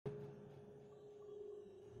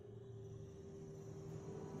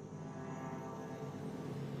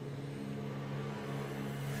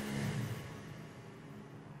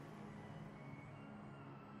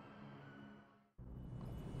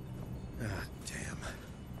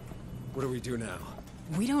What do we do now?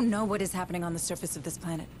 We don't know what is happening on the surface of this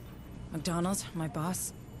planet. McDonald, my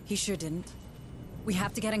boss, he sure didn't. We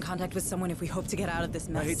have to get in contact with someone if we hope to get out of this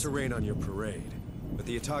mess. I hate to rain on your parade, but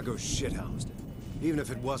the Otago's shithoused. Even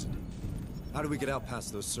if it wasn't, how do we get out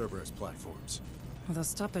past those Cerberus platforms? Well, they'll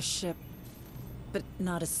stop a ship, but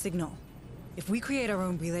not a signal. If we create our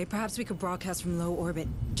own relay, perhaps we could broadcast from low orbit,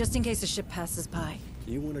 just in case a ship passes by.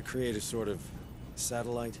 You want to create a sort of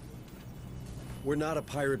satellite? We're not a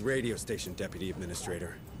pirate radio station, Deputy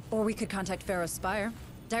Administrator. Or we could contact Pharaoh Spire.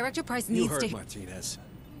 Director Price needs You heard to- Martinez.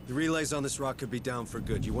 The relays on this rock could be down for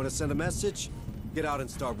good. You want to send a message? Get out and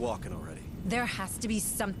start walking already. There has to be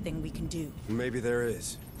something we can do. Maybe there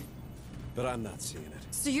is. But I'm not seeing it.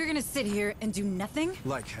 So you're gonna sit here and do nothing?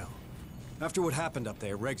 Like hell. After what happened up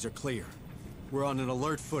there, regs are clear. We're on an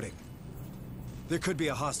alert footing. There could be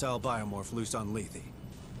a hostile biomorph loose on Lethe.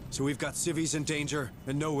 So we've got civvies in danger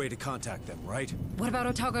and no way to contact them, right? What about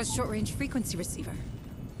Otago's short-range frequency receiver?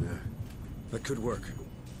 Yeah. That could work.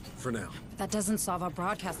 For now. That doesn't solve our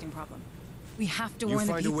broadcasting problem. We have to You warn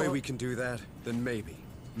the find people- a way we can do that, then maybe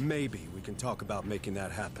we can talk about making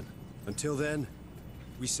that happen. Until then,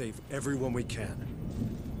 we save everyone we can.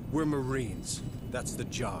 We're Marines. That's the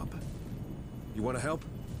job. You want to help?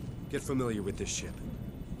 Get familiar with this ship.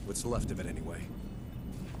 What's left of it anyway.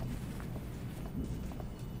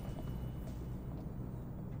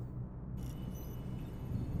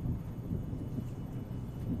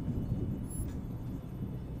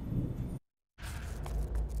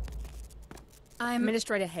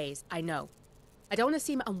 Administrator Hayes, I know. I don't want to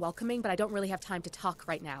seem unwelcoming, but I don't really have time to talk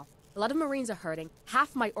right now. A lot of Marines are hurting,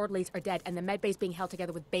 half my orderlies are dead, and the medbay's being held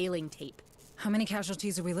together with baling tape. How many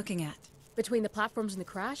casualties are we looking at? Between the platforms and the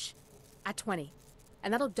crash? At 20.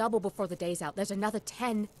 And that'll double before the day's out. There's another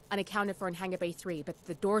 10 unaccounted for in Hangar Bay 3, but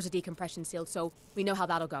the doors are decompression sealed, so we know how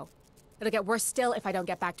that'll go. It'll get worse still if I don't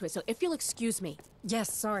get back to it, so if you'll excuse me.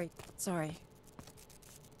 Yes, sorry.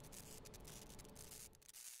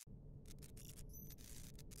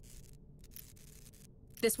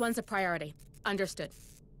 This one's a priority. Understood.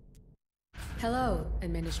 Hello,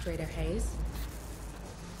 Administrator Hayes.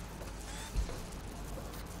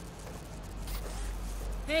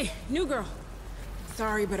 Hey, new girl.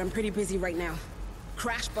 Sorry, but I'm pretty busy right now.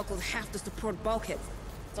 Crash buckled half the support bulkheads.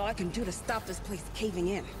 That's all I can do to stop this place caving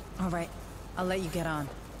in. All right, I'll let you get on.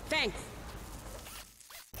 Thanks.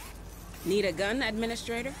 Need a gun,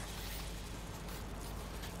 Administrator?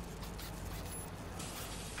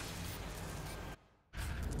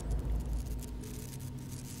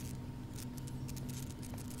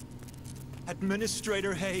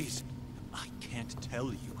 Administrator Hayes, I can't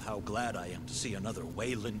tell you how glad I am to see another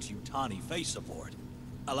Weyland-Yutani face aboard.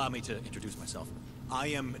 Allow me to introduce myself. I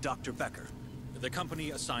am Dr. Becker. The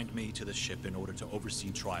company assigned me to the ship in order to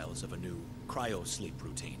oversee trials of a new cryo-sleep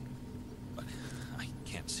routine. But I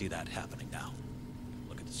can't see that happening now.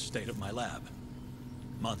 Look at the state of my lab.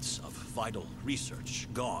 Months of vital research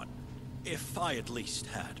gone. If I at least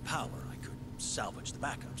had power, I could salvage the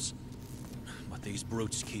backups. But these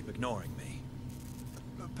brutes keep ignoring me.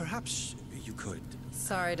 Perhaps you could...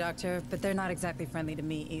 Sorry, Doctor, but they're not exactly friendly to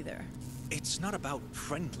me either. It's not about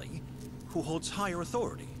friendly. Who holds higher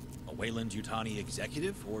authority? A Weyland-Yutani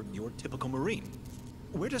executive or your typical Marine?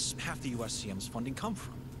 Where does half the USCM's funding come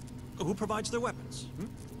from? Who provides their weapons?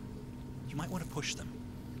 You might want to push them.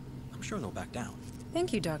 I'm sure they'll back down.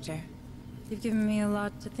 Thank you, Doctor. You've given me a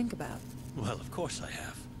lot to think about. Well, of course I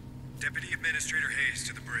have. Deputy Administrator Hayes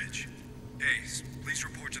to the bridge. Hayes, please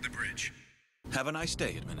report to the bridge. Have a nice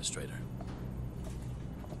day, Administrator.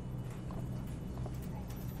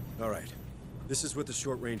 All right. This is what the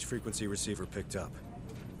short-range frequency receiver picked up.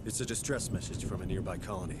 It's a distress message from a nearby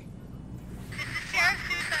colony. This is Sheriff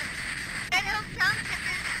Sousa. Red Hills Township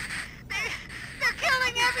is... They're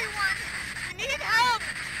killing everyone! We need help!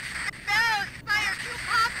 The Pharaoh Spire 2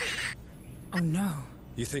 copy! Oh no.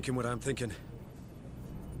 You thinking what I'm thinking?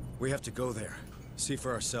 We have to go there. See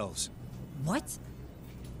for ourselves. What?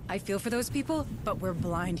 I feel for those people, but we're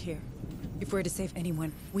blind here. If we're to save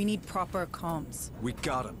anyone, we need proper comms. We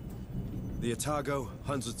got him. The Otago,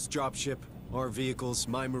 Hunslet's dropship, our vehicles,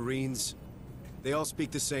 my Marines, they all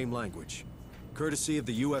speak the same language. Courtesy of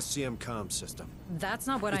the USCM comm system. That's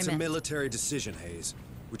not what I meant. It's a military decision, Hayes,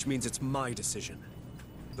 which means it's my decision.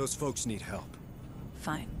 Those folks need help.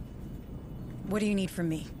 Fine. What do you need from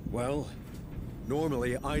me? Well,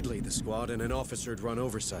 normally I'd lead the squad and an officer'd run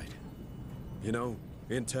oversight. You know,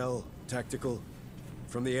 intel, tactical,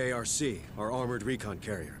 from the ARC, our armored recon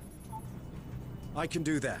carrier. I can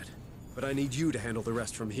do that, but I need you to handle the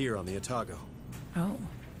rest from here on the Otago. Oh.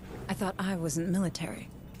 I thought I wasn't military.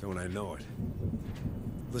 Don't I know it?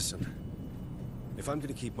 Listen, If I'm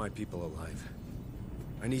gonna keep my people alive,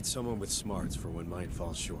 I need someone with smarts for when mine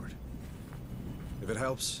falls short. If it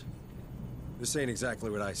helps, this ain't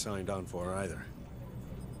exactly what I signed on for either.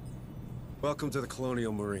 Welcome to the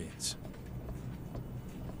Colonial Marines.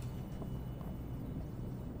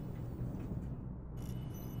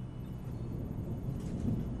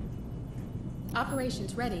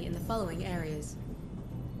 Operations ready in the following areas.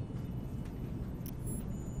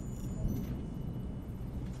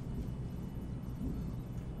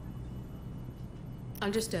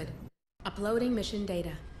 Understood. Uploading mission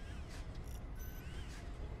data.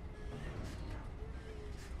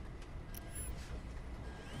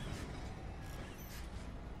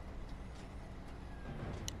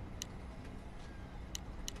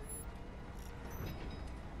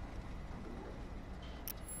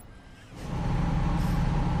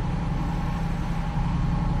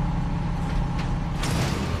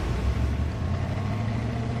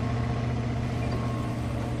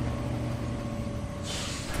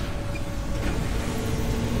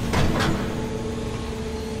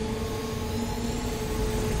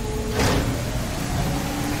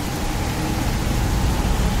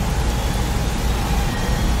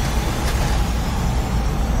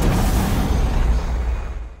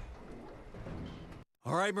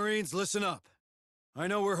 All right, Marines, listen up. I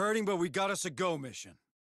know we're hurting, but we got us a go mission.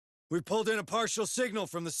 We've pulled in a partial signal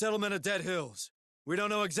from the settlement of Dead Hills. We don't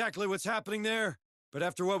know exactly what's happening there, but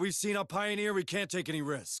after what we've seen up Pioneer, we can't take any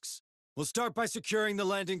risks. We'll start by securing the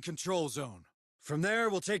landing control zone. From there,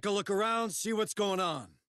 we'll take a look around, see what's going on.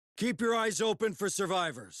 Keep your eyes open for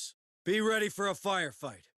survivors. Be ready for a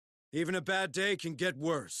firefight. Even a bad day can get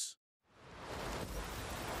worse.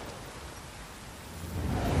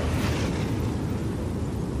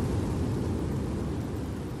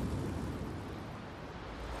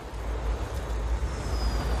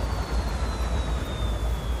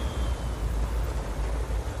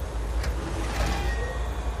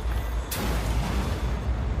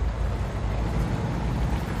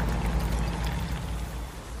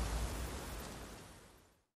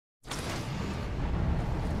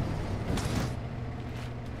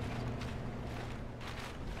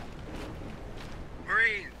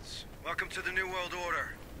 Welcome to the New World Order.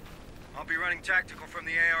 I'll be running tactical from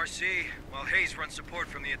the ARC, while Hayes runs support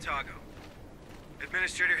from the Atago.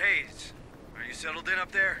 Administrator Hayes, are you settled in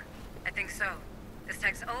up there? I think so. This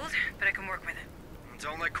tech's old, but I can work with it.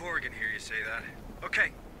 Don't let Corrigan hear you say that.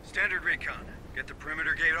 Okay, standard recon. Get the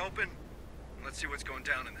perimeter gate open, and let's see what's going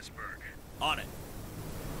down in this burg. On it.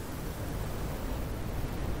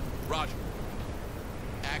 Roger.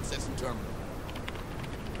 Accessing terminal.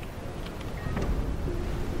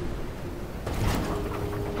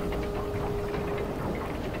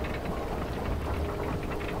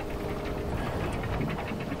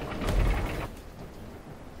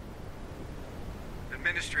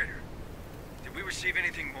 Administrator, did we receive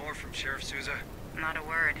anything more from Sheriff Souza? Not a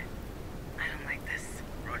word. I don't like this.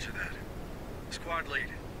 Roger that. Squad lead.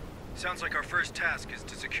 Sounds like our first task is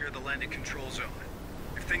to secure the landing control zone.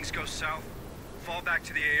 If things go south, fall back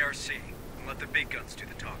to the ARC and let the big guns do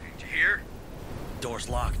the talking. Do you hear? Door's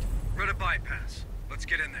locked. Run a bypass. Let's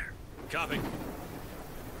get in there. Copy.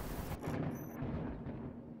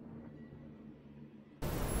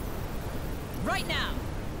 Right now!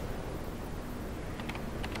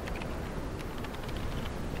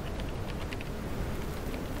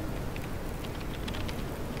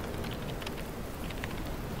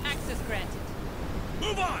 Access granted.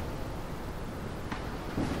 Move on!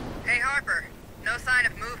 Hey, Harper. No sign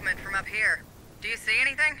of movement from up here. Do you see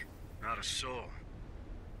anything? Not a soul.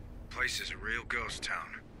 Place is a real ghost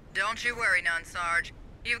town. Don't you worry none, Sarge.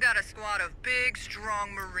 You've got a squad of big,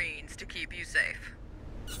 strong Marines to keep you safe.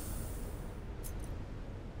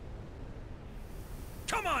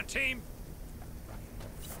 Come on, team!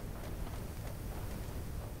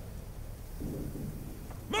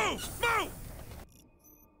 Move! Move!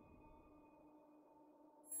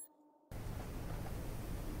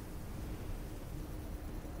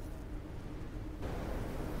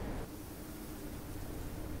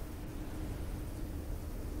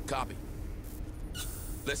 Copy.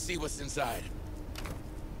 Let's see what's inside.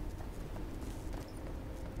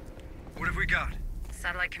 What have we got?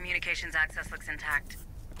 Satellite communications access looks intact,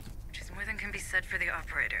 which is more than can be said for the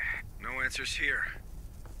operator. No answers here.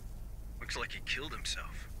 Looks like he killed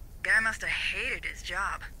himself. Guy must have hated his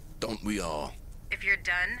job. Don't we all? If you're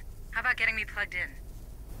done, how about getting me plugged in?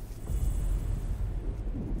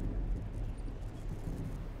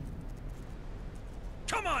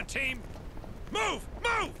 Come on, team! Move!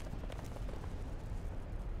 Move!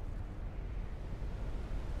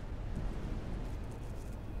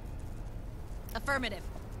 Affirmative.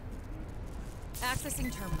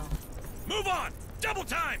 Accessing terminal. Move on! Double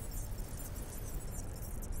time!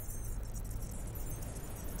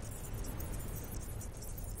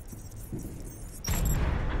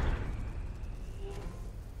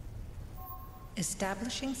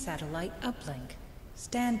 Establishing satellite uplink.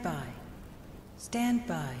 Stand by. Stand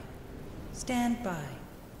by. Stand by.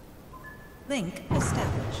 Link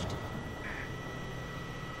established.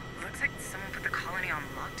 Looks like someone put the colony on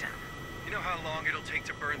lockdown. You know how long it'll take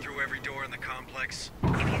to burn through every door in the complex? If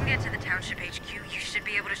you can get to the township HQ, you should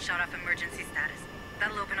be able to shut off emergency status.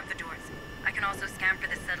 That'll open up the doors. I can also scan for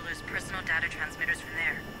the settlers' personal data transmitters from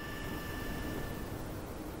there.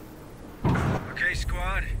 Okay,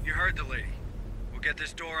 squad, you heard the lady. We'll get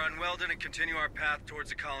this door unwelded and continue our path towards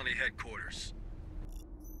the colony headquarters.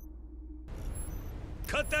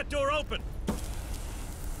 Cut that door open!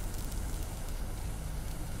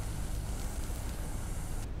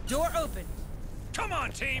 Door open. Come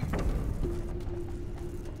on, team!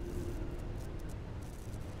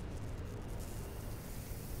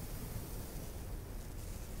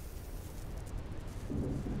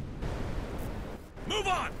 Move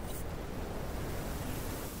on!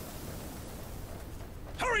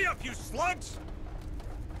 Hurry up, you slugs!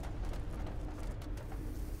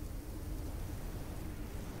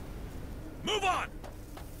 Move on!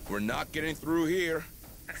 We're not getting through here.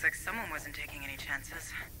 Looks like someone wasn't taking any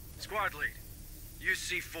chances. Squad lead, use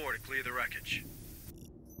C4 to clear the wreckage.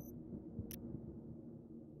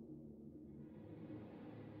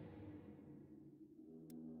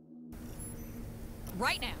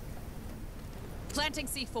 Right now. Planting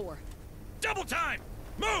C4. Double time!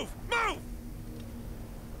 Move! Move!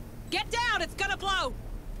 Get down! It's gonna blow!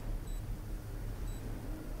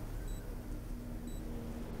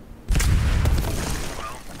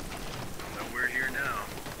 Well, we're here now.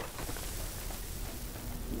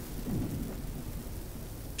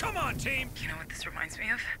 Come on, team! You know what this reminds me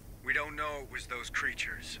of? We don't know it was those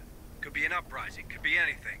creatures. Could be an uprising, could be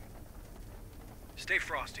anything. Stay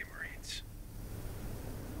frosty, Marines.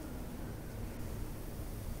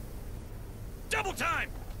 Double time!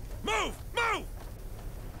 Move! Move!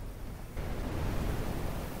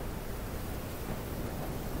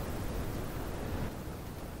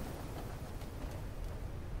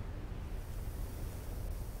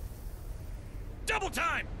 Double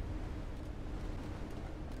time!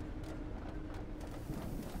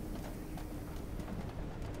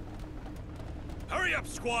 Hurry up,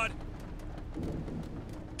 squad!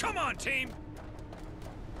 Come on, team!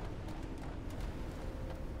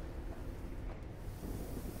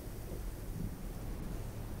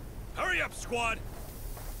 Hurry up, squad!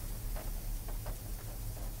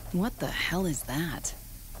 What the hell is that?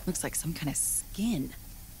 Looks like some kind of skin.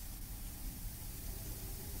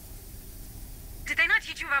 Did they not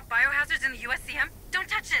teach you about biohazards in the USCM? Don't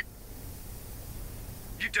touch it!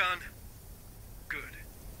 You done? Good.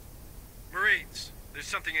 Marines, there's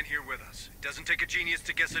something in here with us. It doesn't take a genius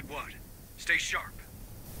to guess at what. Stay sharp.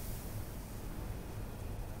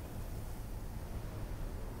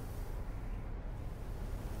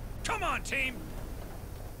 Come on, team!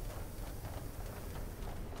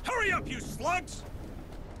 Hurry up, you slugs!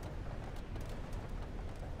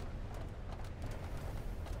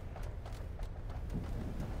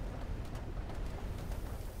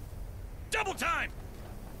 Double time!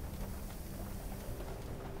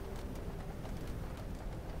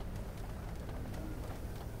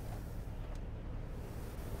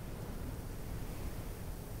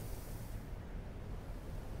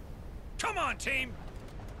 Come on, team!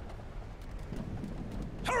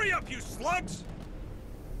 Hurry up, you slugs!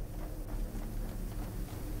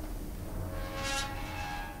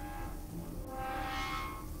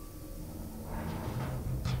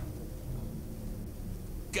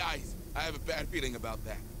 Guys, I have a bad feeling about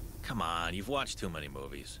that. Come on, you've watched too many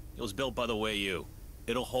movies. It was built by the way you.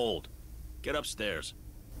 It'll hold. Get upstairs.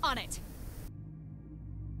 On it.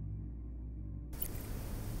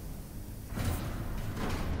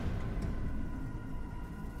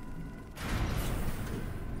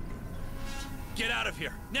 Get out of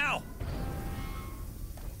here, now!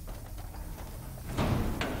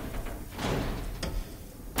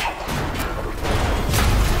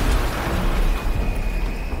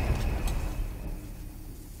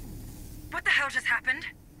 What the hell just happened?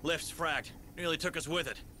 Lift's fragged. Nearly took us with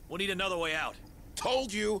it. We'll need another way out.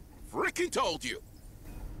 Told you. Frickin' told you.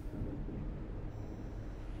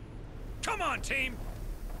 Come on, team!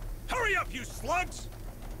 Hurry up, you slugs!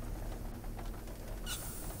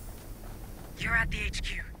 You're at the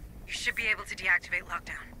HQ. You should be able to deactivate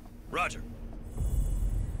lockdown. Roger.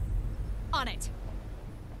 On it.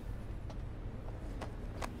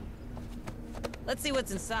 Let's see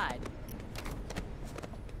what's inside.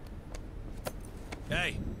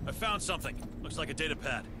 Hey, I found something. Looks like a data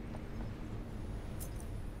pad.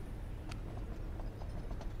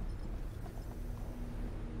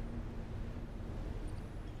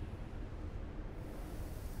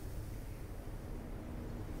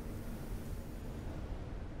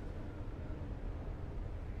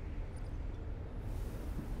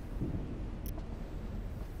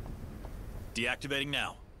 Deactivating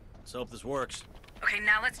now. Let's hope this works. Okay,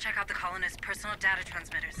 now let's check out the colonists' personal data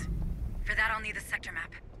transmitters. For that, I'll need the sector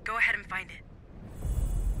map. Go ahead and find it.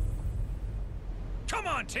 Come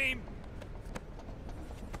on, team!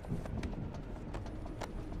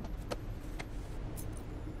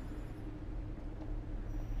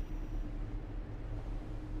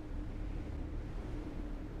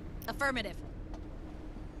 Affirmative.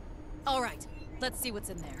 All right, let's see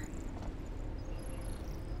what's in there.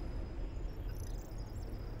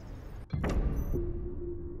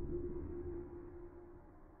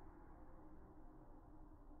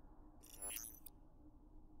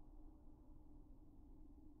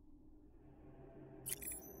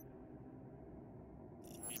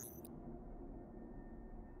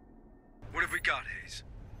 What have we got, Hayes?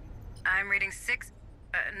 I'm reading 7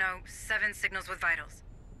 signals with vitals.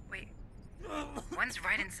 Wait, one's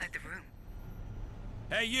right inside the room.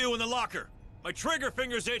 Hey, you in the locker! My trigger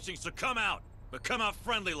finger's itching, so come out. But come out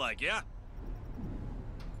friendly-like, yeah?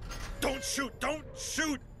 Don't shoot! Don't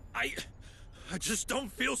shoot! I just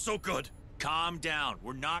don't feel so good. Calm down.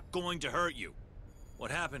 We're not going to hurt you. What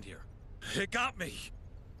happened here? It got me.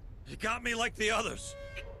 It got me like the others.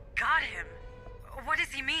 It got him? What does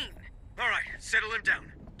he mean? All right, settle him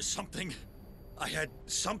down. Something... I had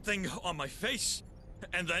something on my face,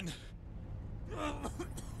 and then...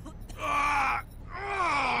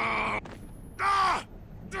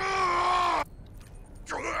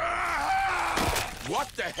 What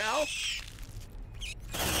the hell?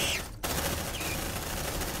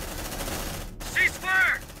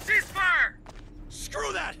 Ceasefire! Ceasefire!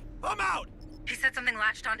 Screw that! I'm out! He said something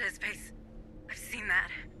latched onto his face. I've seen that.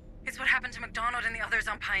 It's what happened to McDonald and the others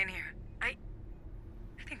on Pioneer.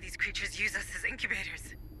 I think these creatures use us as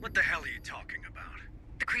incubators. What the hell are you talking about?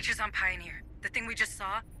 The creatures on Pioneer, the thing we just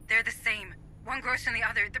saw, they're the same. One grows from the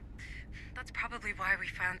other. That's probably why we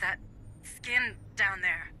found that skin down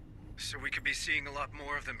there. So we could be seeing a lot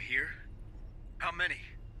more of them here? How many?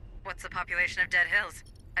 What's the population of Dead Hills?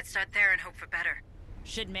 I'd start there and hope for better.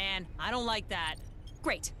 Shit, man, I don't like that.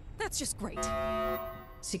 Great, that's just great.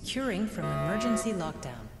 Securing from emergency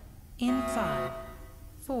lockdown. In 5,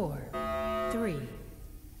 4, 3,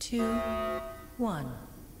 2, 1.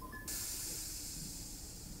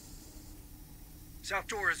 South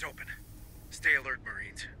door is open. Stay alert,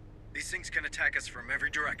 Marines. These things can attack us from every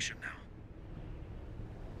direction now.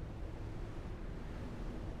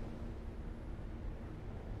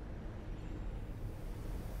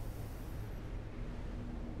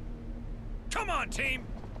 Come on, team!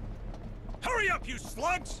 Hurry up, you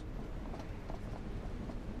slugs!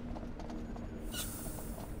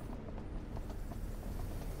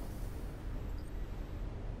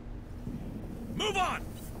 Move on!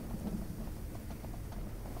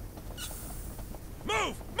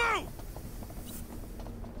 Move! Move!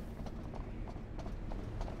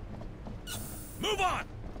 Move on!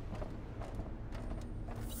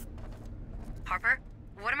 Harper,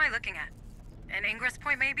 what am I looking at? An ingress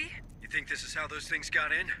point, maybe? You think this is how those things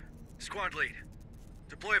got in? Squad lead,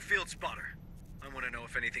 deploy a field spotter. I want to know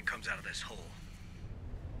if anything comes out of this hole.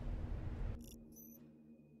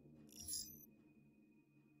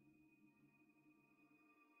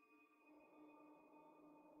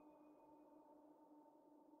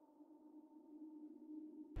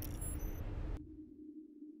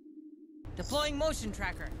 Deploying motion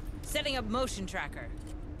tracker. Setting up motion tracker.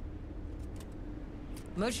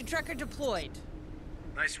 Motion tracker deployed.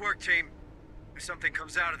 Nice work, team. If something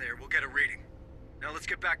comes out of there, we'll get a reading. Now let's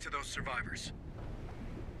get back to those survivors.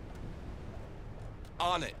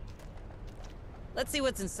 On it. Let's see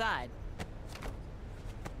what's inside.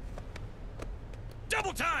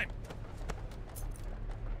 Double time!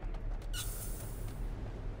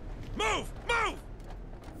 Move! Move!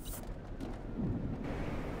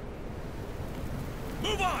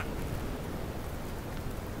 Move on!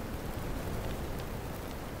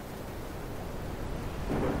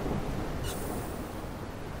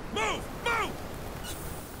 Move! Move!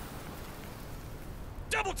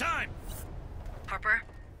 Double time! Harper,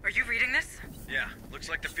 are you reading this? Yeah, looks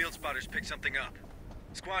like the field spotters picked something up.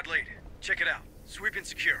 Squad lead, check it out. Sweep and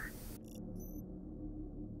secure.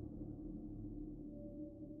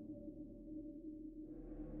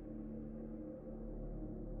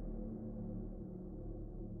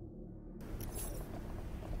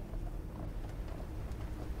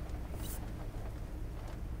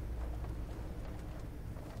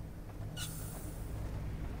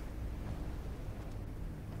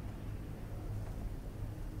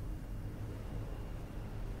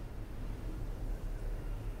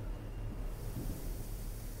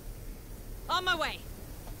 On my way.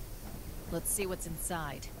 Let's see what's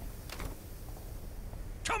inside.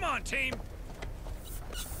 Come on, team!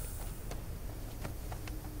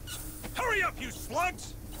 Hurry up, you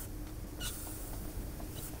slugs!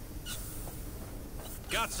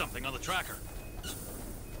 Got something on the tracker.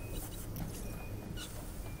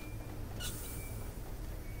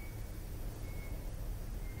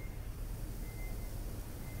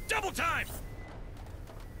 Double time!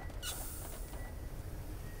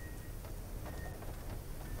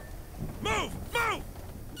 Move! Move!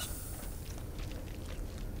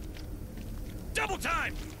 Double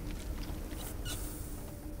time!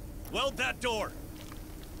 Weld that door.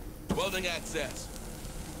 Welding access.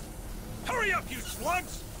 Hurry up, you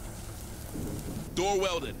slugs! Door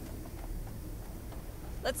welded.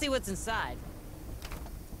 Let's see what's inside.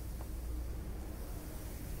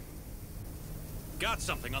 Got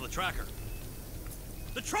something on the tracker.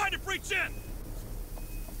 They're trying to breach in!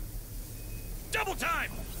 Double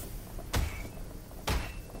time!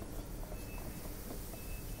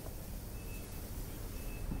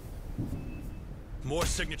 More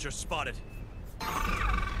signatures spotted.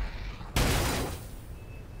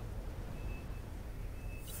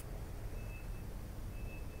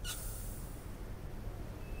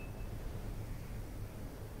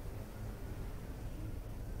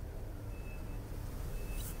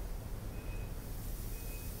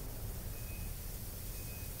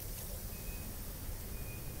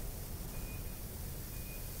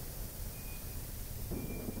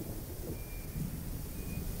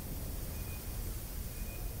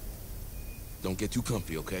 Don't get too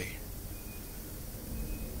comfy, okay?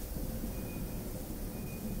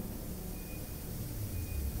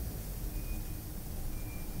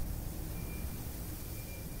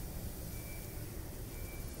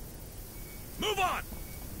 Move on!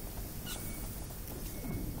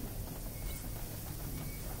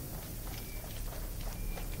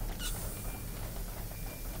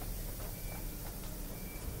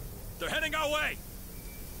 They're heading our way!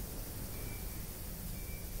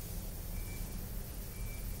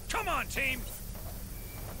 Come on, team!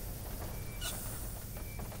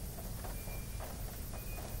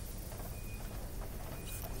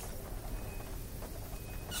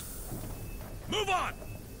 Move on!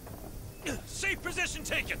 Safe position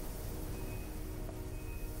taken!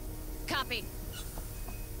 Copy.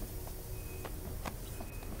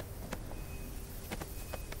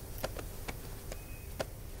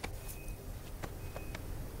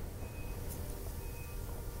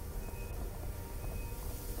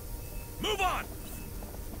 Move on!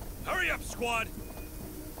 Hurry up, squad!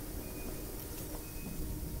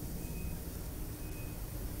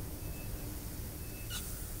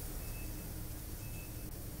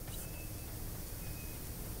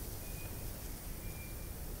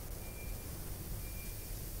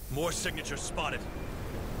 More signatures spotted.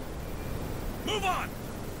 Move on!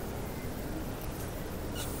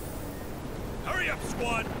 Hurry up,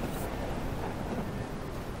 squad!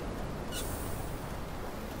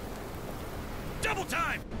 Double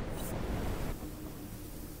time!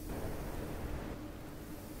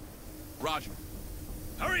 Roger.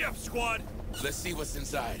 Hurry up, squad! Let's see what's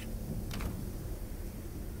inside.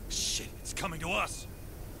 Shit, it's coming to us!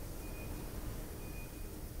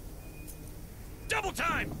 Double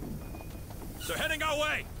time! They're heading our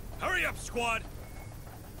way! Hurry up, squad!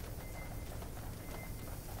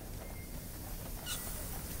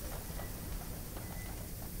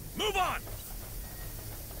 Move on!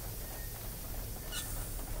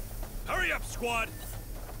 Hurry up, squad!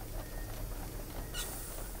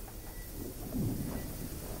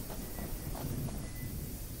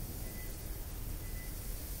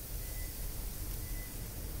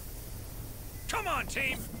 Come on,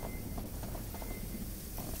 team!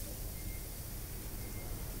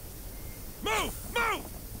 Move! Move!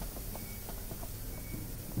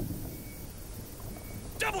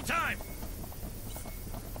 Double time!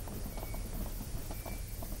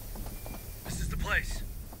 This is the place.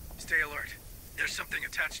 Stay alert. There's something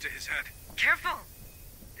attached to his head. Careful!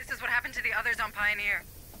 This is what happened to the others on Pioneer.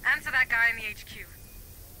 And to that guy in the HQ.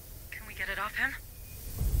 Can we get it off him?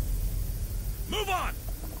 Move on!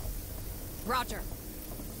 Roger.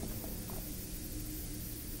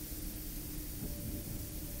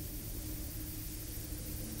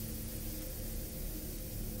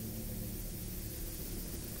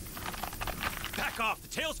 Back off! The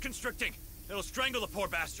tail's constricting! It'll strangle the poor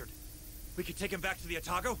bastard. We could take him back to the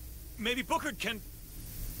Otago? Maybe Booker can...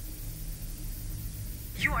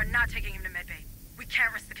 You are not taking him to medbay. We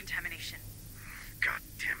can't risk the contamination. God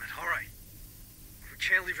damn it. All right. We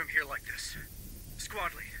can't leave him here like this.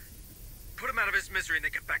 Squad lead. Put him out of his misery and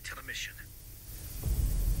then get back to the mission.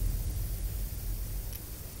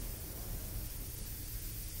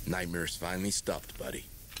 Nightmares finally stopped, buddy.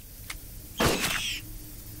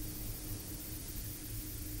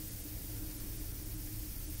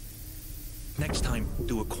 Next time,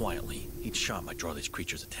 do it quietly. Each shot might draw these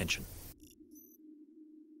creatures' attention.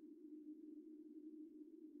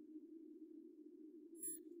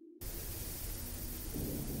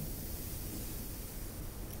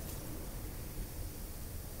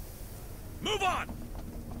 Move on!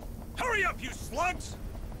 Hurry up, you slugs!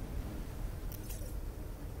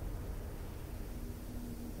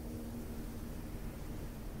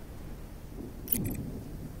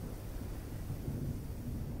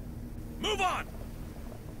 Move on!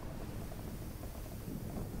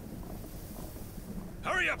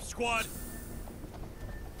 Hurry up, squad!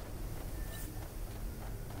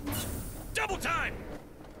 Double time!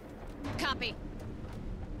 Copy.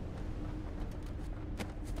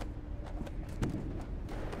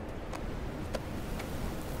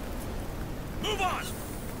 Move on!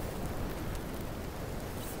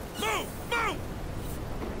 Move! Move!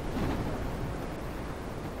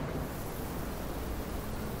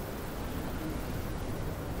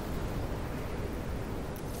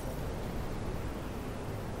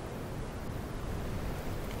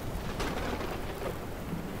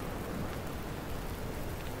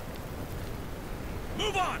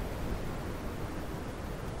 Move on!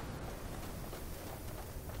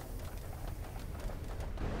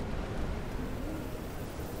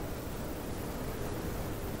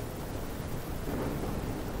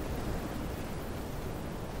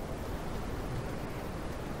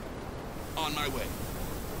 On my way.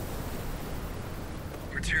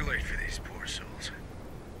 We're too late for these poor souls.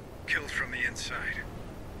 Killed from the inside.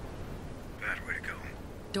 Bad way to go.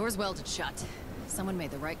 Door's welded shut. Someone made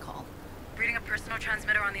the right call. Reading a personal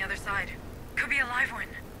transmitter on the other side. Could be a live one.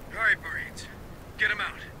 All right, Marines. Get him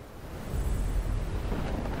out.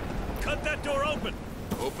 Cut that door open!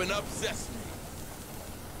 Open up Sesame.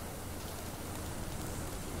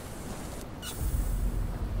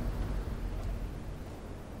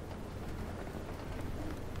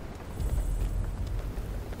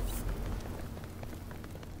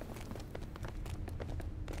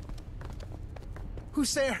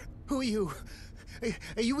 Who's there? Who are you?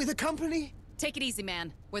 Are you with the company? Take it easy,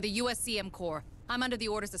 man. We're the USCM Corps. I'm under the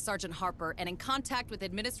orders of Sergeant Harper and in contact with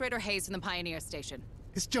Administrator Hayes from the Pioneer Station.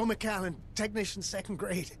 It's Joe McAllen, technician 2nd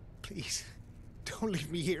grade. Please, don't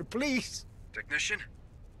leave me here, please. Technician?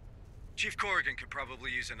 Chief Corrigan could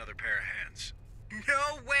probably use another pair of hands.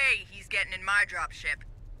 No way he's getting in my dropship.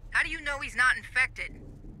 How do you know he's not infected?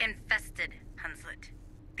 Infested, Hunslet.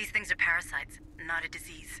 These things are parasites, not a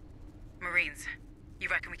disease. Marines, you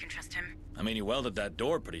reckon we can trust him? I mean, you welded that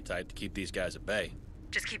door pretty tight to keep these guys at bay.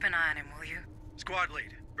 Just keep an eye on him, will you? Squad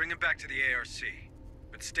lead, bring him back to the ARC.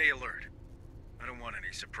 But stay alert. I don't want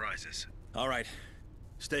any surprises. All right.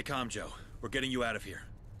 Stay calm, Joe. We're getting you out of here.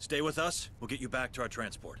 Stay with us, we'll get you back to our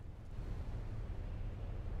transport.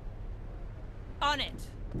 On it!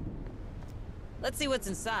 Let's see what's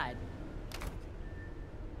inside.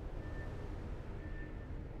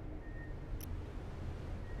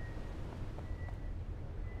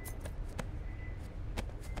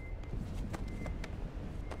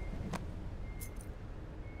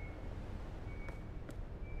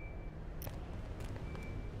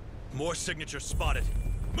 More signatures spotted.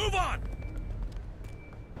 Move on!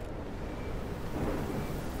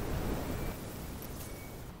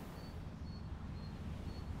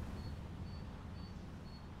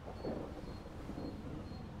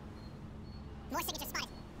 More signatures spotted.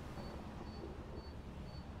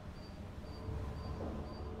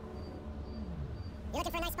 You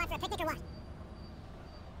looking for a nice spot for a picnic or what?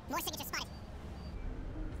 More signatures spotted.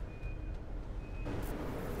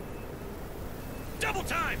 Double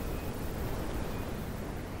time!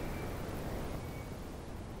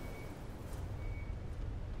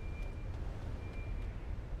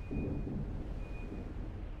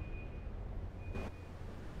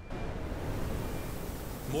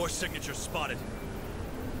 More signatures spotted.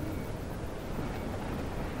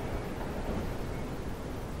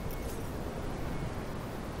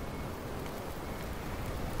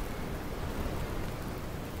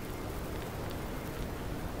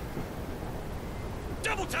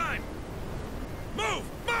 Double time! Move!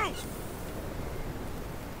 Move!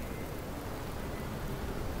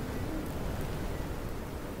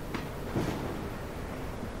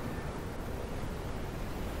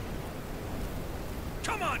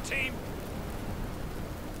 Come on, team!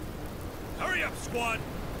 Hurry up, squad!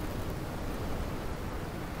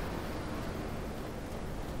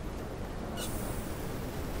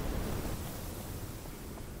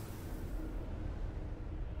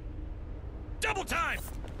 Double time!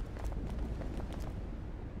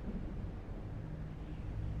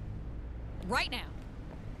 right now.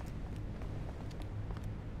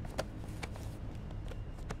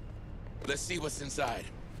 Let's see what's inside.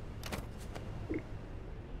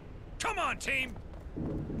 Come on, team!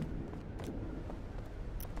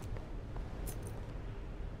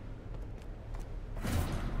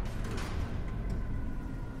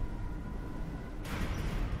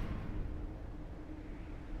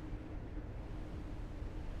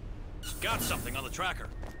 Got something on the tracker.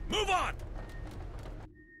 Move on!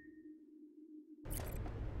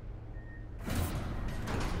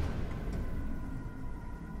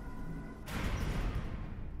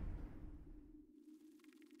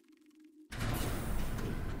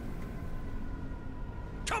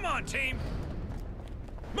 Come on, team!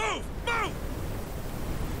 Move! Move!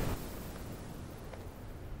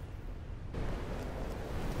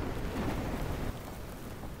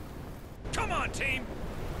 Come on, team!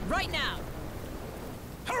 Right now!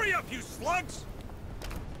 Hurry up, you slugs!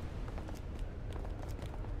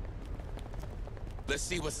 Let's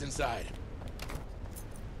see what's inside.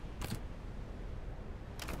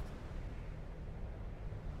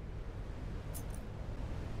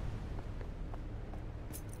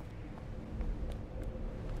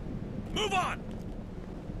 Move on!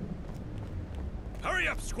 Hurry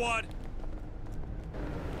up, squad!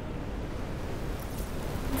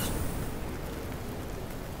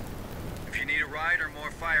 If you need a ride or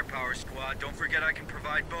more firepower, squad, don't forget I can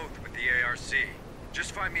provide both with the ARC.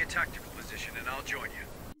 Just find me a tactical position and I'll join you.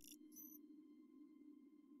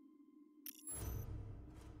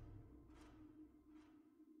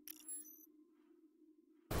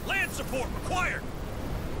 Land support required!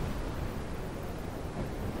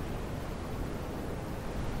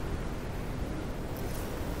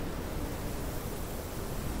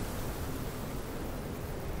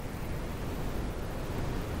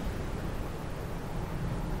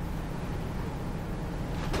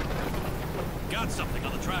 Got something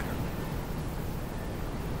on the tracker.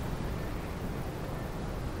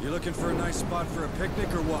 You looking for a nice spot for a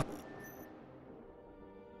picnic or what?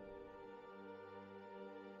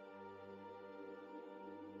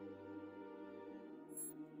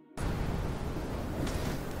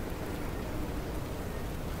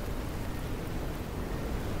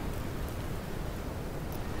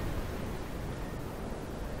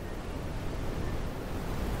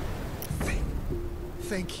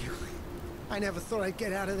 Thank you. I never thought I'd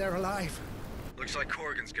get out of there alive. Looks like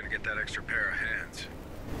Corrigan's gonna get that extra pair of hands.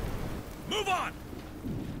 Move on!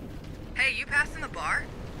 Hey, you passing the bar?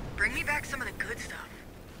 Bring me back some of the good stuff.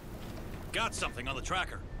 Got something on the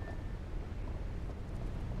tracker.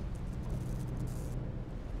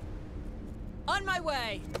 On my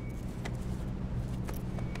way!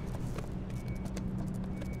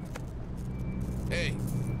 Hey,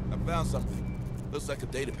 I found something. Looks like a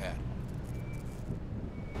data pad.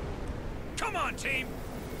 Come on, team!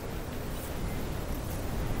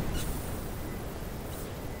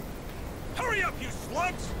 Hurry up, you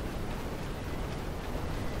slugs!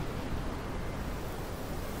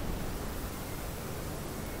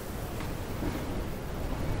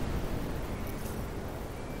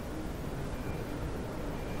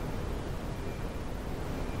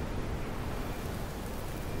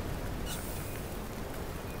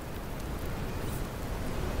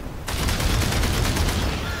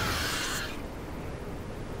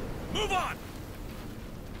 Move on!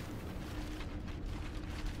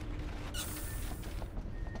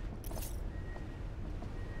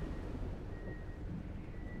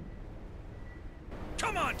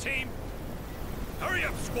 Come on, team! Hurry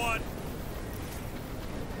up, squad!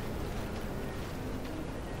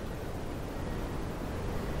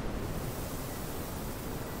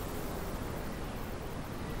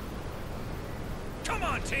 Come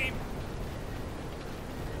on, team!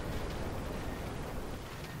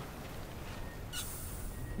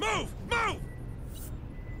 Move! Move!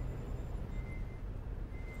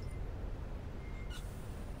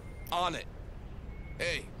 On it.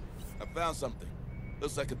 Hey, I found something.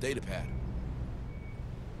 Looks like a data pad.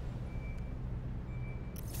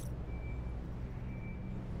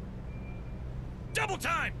 Double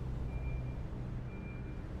time!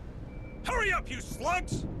 Hurry up, you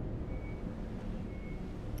slugs!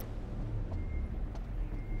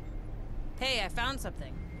 Hey, I found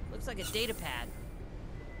something. Looks like a data pad.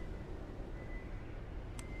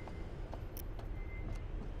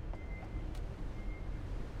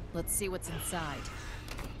 Let's see what's inside.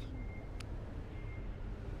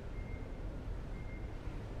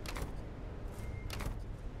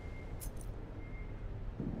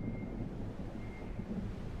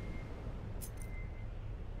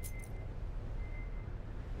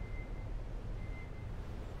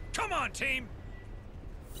 Come on, team!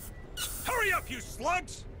 Hurry up, you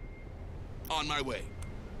slugs! On my way.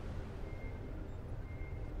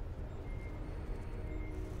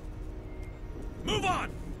 Move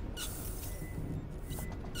on!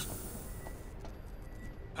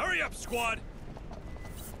 Hurry up, squad!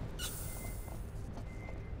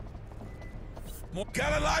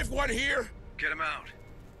 Got a live one here? Get him out.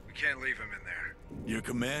 We can't leave him in there. Your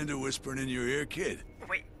commander whispering in your ear, kid?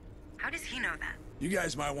 Wait, how does he know that? You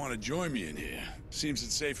guys might want to join me in here. Seems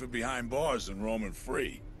it's safer behind bars than roaming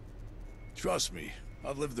free. Trust me,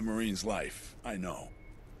 I've lived the Marine's life. I know.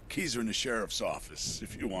 Keys are in the sheriff's office,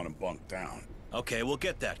 if you want them bunked down. Okay, we'll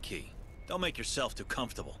get that key. Don't make yourself too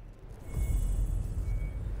comfortable.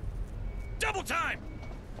 Double time!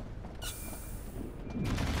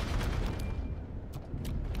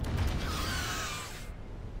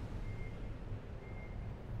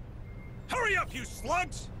 Hurry up, you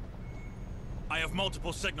slugs! I have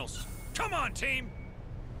multiple signals. Come on, team!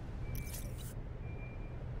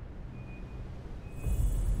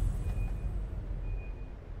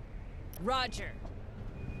 Roger.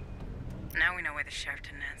 Now we know why the sheriff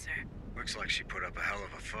didn't answer. Looks like she put up a hell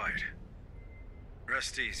of a fight.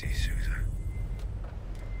 Rest easy, Sousa.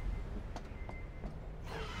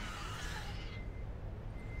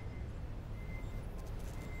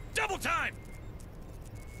 Double time!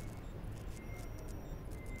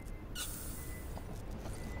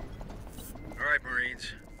 All right,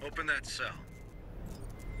 Marines. Open that cell.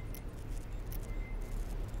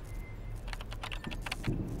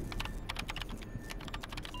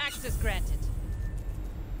 Access granted.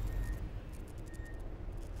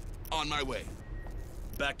 On my way.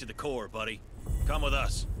 Back to the core, buddy. Come with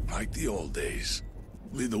us. Like the old days.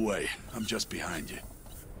 Lead the way. I'm just behind you.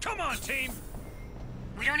 Come on, team!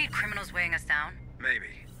 We don't need criminals weighing us down.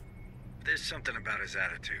 Maybe. There's something about his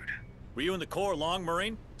attitude. Were you in the Corps long,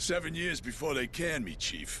 Marine? 7 years before they canned me,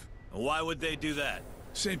 Chief. Why would they do that?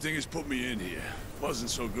 Same thing as put me in here. Wasn't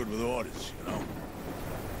so good with orders, you know?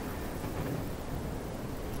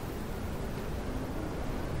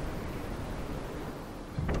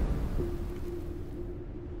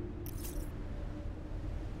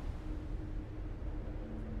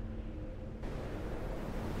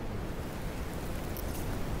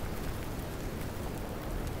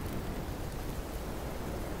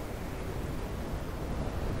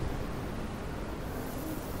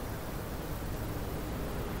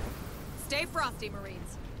 Stay frosty,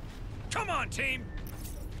 Marines. Come on, team!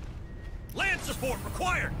 Land support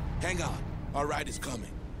required! Hang on. Our ride is coming.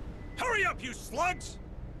 Hurry up, you slugs!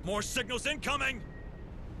 More signals incoming!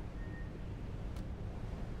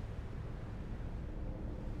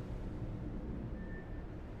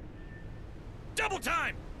 Double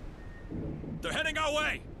time! They're heading our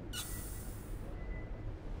way!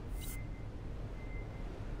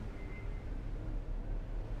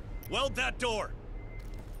 Weld that door!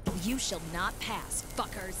 You shall not pass,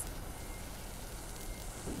 fuckers.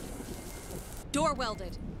 Door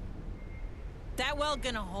welded. That weld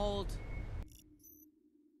gonna hold.